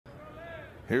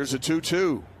Here's a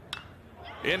 2-2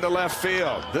 into left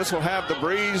field. This will have the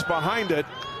breeze behind it,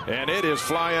 and it is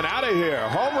flying out of here.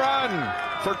 Home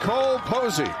run for Cole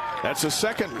Posey. That's the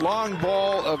second long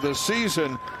ball of the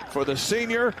season for the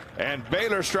senior, and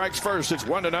Baylor strikes first. It's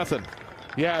 1-0.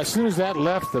 Yeah, as soon as that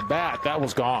left the bat, that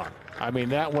was gone. I mean,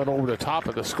 that went over the top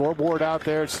of the scoreboard out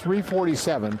there. It's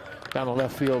 347 down the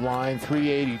left field line,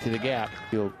 380 to the gap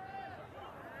field.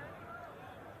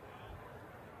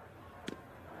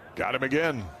 Got him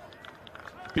again.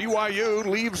 BYU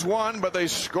leaves one, but they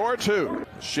score two.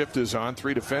 Shift is on.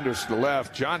 Three defenders to the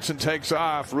left. Johnson takes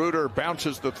off. Reuter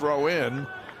bounces the throw in,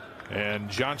 and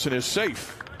Johnson is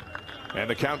safe. And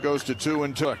the count goes to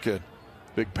 2-2.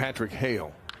 Big Patrick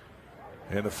Hale.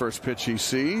 And the first pitch he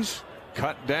sees,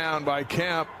 cut down by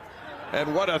Kemp.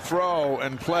 And what a throw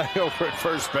and play over at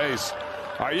first base.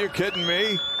 Are you kidding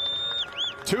me?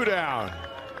 2 down.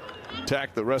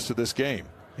 Attack the rest of this game.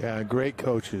 Yeah, great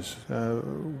coaches. It'll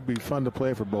be fun to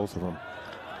play for both of them.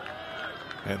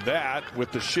 And that,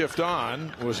 with the shift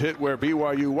on, was hit where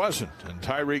BYU wasn't. And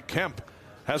Tyreek Kemp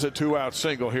has a 2-out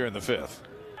single here in the 5th.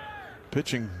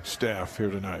 Pitching staff here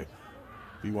tonight.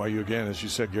 BYU again, as you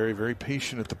said, Gary, very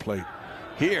patient at the plate.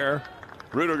 Here,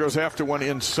 Reuter goes after one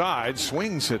inside,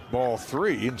 swings at ball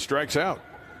 3, and strikes out.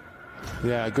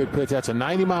 Yeah, good pitch. That's a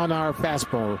 90-mile-an-hour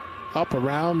fastball up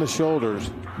around the shoulders.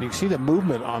 You can see the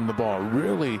movement on the ball.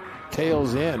 Really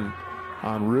tails in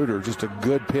on Reuter. Just a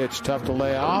good pitch, tough to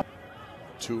lay off.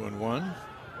 2-1.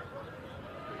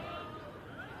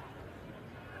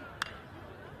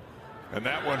 And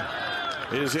that one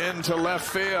is into left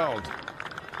field.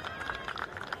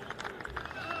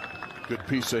 Good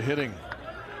piece of hitting.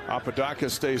 Apodaca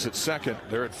stays at second.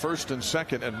 They're at first and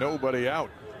second and nobody out.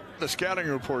 The scouting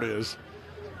report is.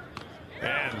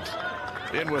 And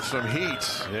in with some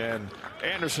heat, and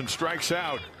Anderson strikes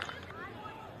out.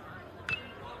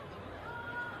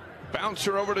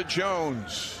 Bouncer over to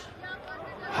Jones.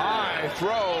 High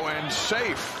throw and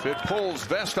safe. It pulls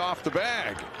Vest off the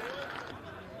bag.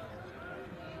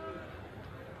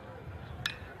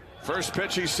 First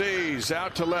pitch he sees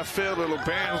out to left field. It'll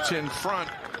bounce in front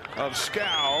of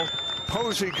Scow.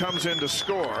 Posey comes in to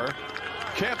score.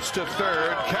 Kemp's to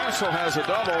third. Castle has a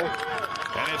double,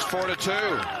 and it's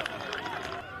 4-2.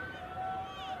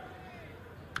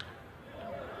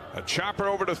 A chopper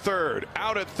over to third,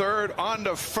 out at third, on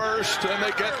to first, and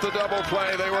they get the double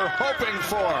play they were hoping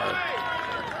for.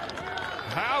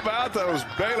 How about those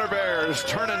Baylor Bears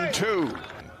turning 2?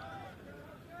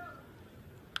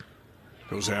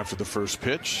 Goes after the first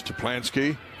pitch to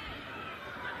Plansky.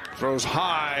 Throws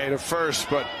high to first,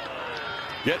 but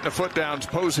getting a foot down's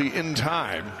Posey in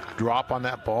time. Drop on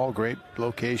that ball, great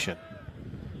location.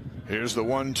 Here's the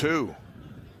 1-2.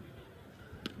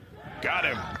 Got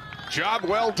him. Job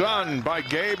well done by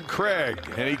Gabe Craig,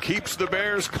 and he keeps the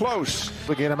Bears close.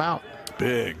 To get him out.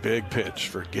 Big pitch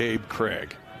for Gabe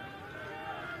Craig.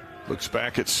 Looks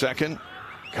back at second,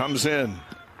 comes in,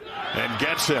 and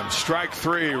gets him. Strike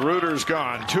 3. Reuter's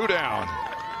gone. 2 down.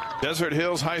 Desert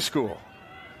Hills High School.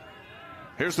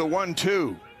 Here's the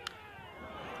 1-2.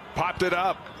 Popped it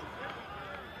up.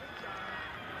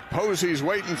 Posey's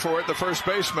waiting for it. The first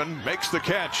baseman makes the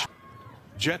catch.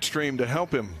 Jetstream to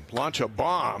help him launch a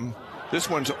bomb. This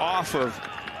one's off of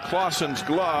Clausen's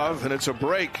glove, and it's a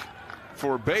break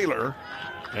for Baylor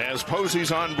as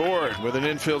Posey's on board with an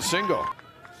infield single.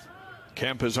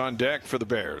 Kemp is on deck for the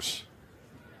Bears.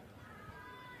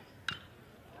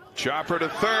 Chopper to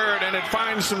third, and it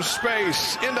finds some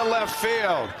space into left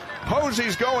field.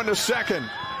 Posey's going to second.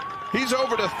 He's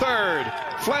over to third.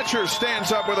 Fletcher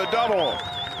stands up with a double.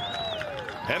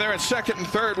 And they're at second and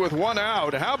third with 1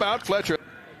 out. How about Fletcher?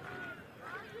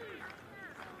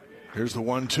 Here's the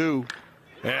 1-2.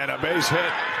 And a base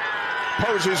hit.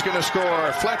 Posey's going to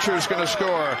score. Fletcher's going to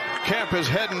score. Kemp is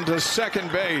heading to second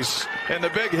base. And the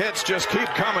big hits just keep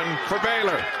coming for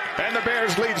Baylor. And the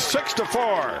Bears lead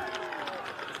 6-4.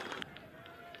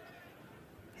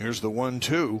 Here's the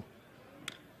 1-2.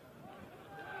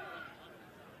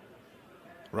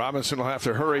 Robinson will have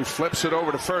to hurry, flips it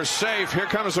over to first, safe. Here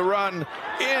comes a run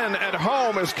in at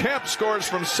home as Kemp scores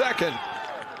from second.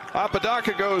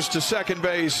 Apodaca goes to second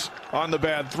base on the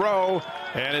bad throw,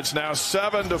 and it's now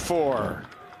 7-4.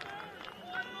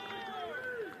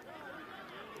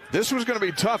 This was going to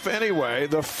be tough anyway.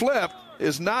 The flip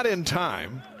is not in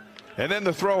time, and then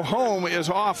the throw home is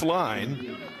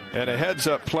offline, and a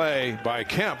heads-up play by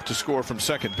Kemp to score from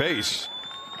second base.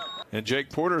 And Jake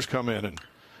Porter's come in and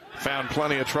found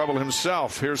plenty of trouble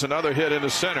himself. Here's another hit into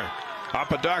center.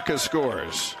 Apodaca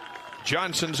scores.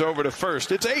 Johnson's over to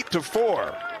first. It's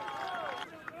 8-4.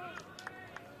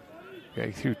 Yeah,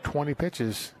 he threw 20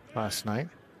 pitches last night.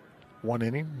 1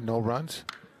 inning, no runs.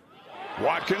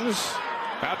 Watkins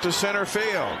out to center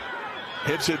field.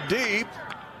 Hits it deep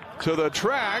to the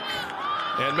track.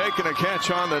 And making a catch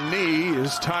on the knee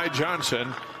is Ty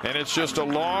Johnson. And it's just a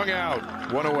long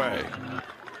out. 1 away.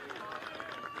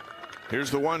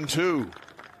 Here's the 1-2.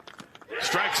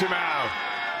 Strikes him out.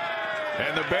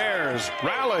 And the Bears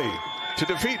rally to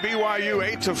defeat BYU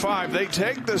 8-5. They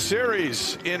take the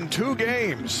series in 2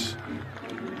 games.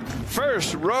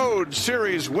 First road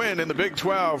series win in the Big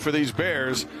 12 for these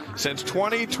Bears since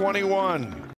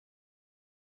 2021.